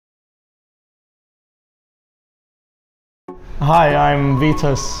Hi, I'm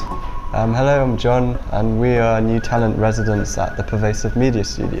Vitas. Hello, I'm John, and we are new talent residents at the Pervasive Media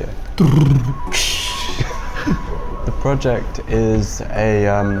Studio. The project is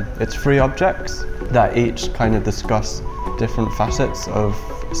it's 3 objects that each kind of discuss different facets of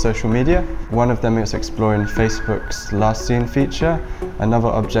social media. One of them is exploring Facebook's last seen feature, another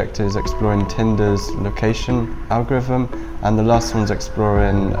object is exploring Tinder's location algorithm, and the last one's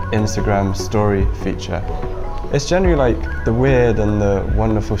exploring Instagram's story feature. It's generally like the weird and the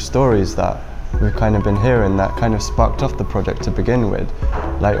wonderful stories that we've kind of been hearing that kind of sparked off the project to begin with.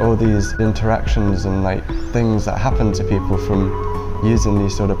 Like all these interactions and like things that happen to people from using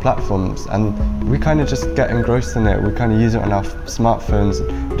these sort of platforms, and we kind of just get engrossed in it. We kind of use it on our smartphones,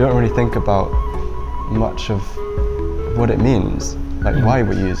 don't really think about much of what it means, like why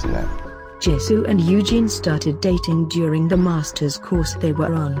we're using it. Jisoo and Eugene started dating during the master's course they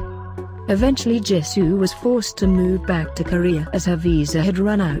were on. Eventually Jisoo was forced to move back to Korea as her visa had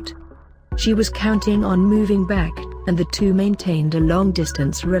run out. She was counting on moving back, and the two maintained a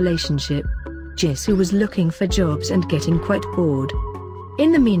long-distance relationship. Jisoo was looking for jobs and getting quite bored.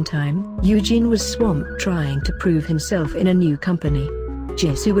 In the meantime, Eugene was swamped trying to prove himself in a new company.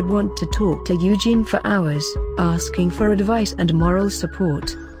 Jisoo would want to talk to Eugene for hours, asking for advice and moral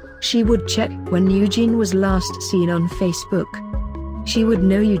support. She would check when Eugene was last seen on Facebook. She would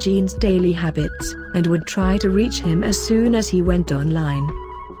know Eugene's daily habits, and would try to reach him as soon as he went online.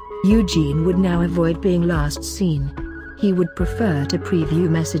 Eugene would now avoid being last seen. He would prefer to preview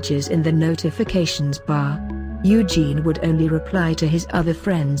messages in the notifications bar. Eugene would only reply to his other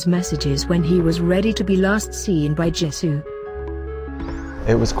friends' messages when he was ready to be last seen by Jisoo.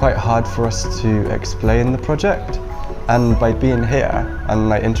 It was quite hard for us to explain the project, and by being here and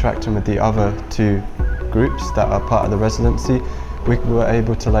like interacting with the other 2 groups that are part of the residency, we were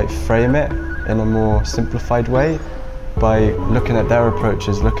able to like frame it in a more simplified way by looking at their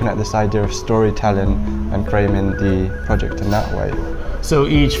approaches, looking at this idea of storytelling and framing the project in that way. So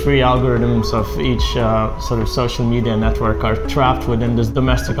each 3 algorithms of each sort of social media network are trapped within the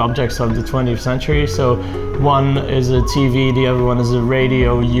domestic objects of the 20th century. So one is a TV, the other one is a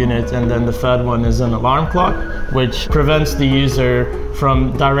radio unit, and then the third one is an alarm clock, which prevents the user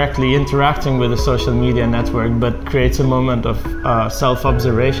from directly interacting with a social media network, but creates a moment of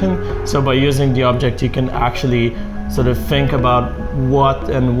self-observation. So by using the object, you can actually sort of think about what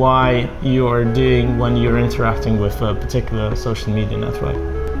and why you're doing when you're interacting with a particular social media network.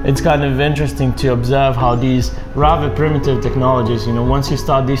 It's kind of interesting to observe how these rather primitive technologies, once you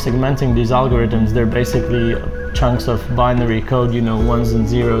start desegmenting these algorithms, they're basically chunks of binary code, ones and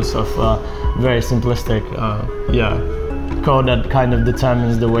zeros of very simplistic, code that kind of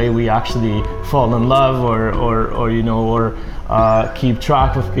determines the way we actually fall in love or keep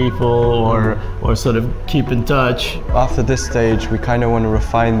track of people or sort of keep in touch. After this stage, we kind of want to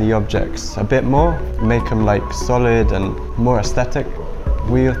refine the objects a bit more, make them like solid and more aesthetic.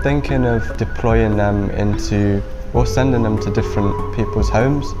 We are thinking of deploying them or sending them to different people's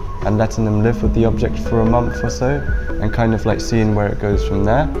homes and letting them live with the object for a month or so and kind of like seeing where it goes from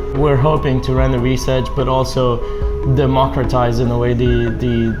there. We're hoping to run the research, but also democratize in a way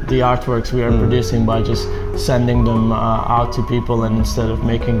the artworks we are producing by just sending them out to people and instead of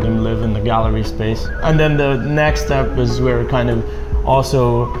making them live in the gallery space. And then the next step is we're kind of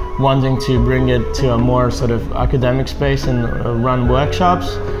also wanting to bring it to a more sort of academic space and run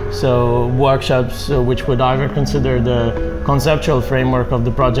workshops. So workshops which would either consider the conceptual framework of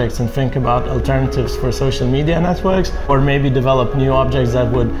the projects and think about alternatives for social media networks, or maybe develop new objects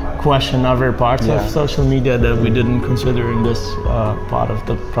that would question other parts of social media that we didn't consider in this part of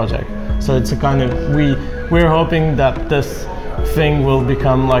the project. So it's a kind of, we're hoping that this thing will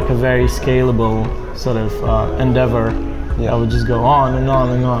become like a very scalable sort of endeavor that would just go on and on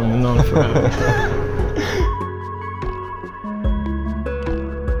and on and on forever.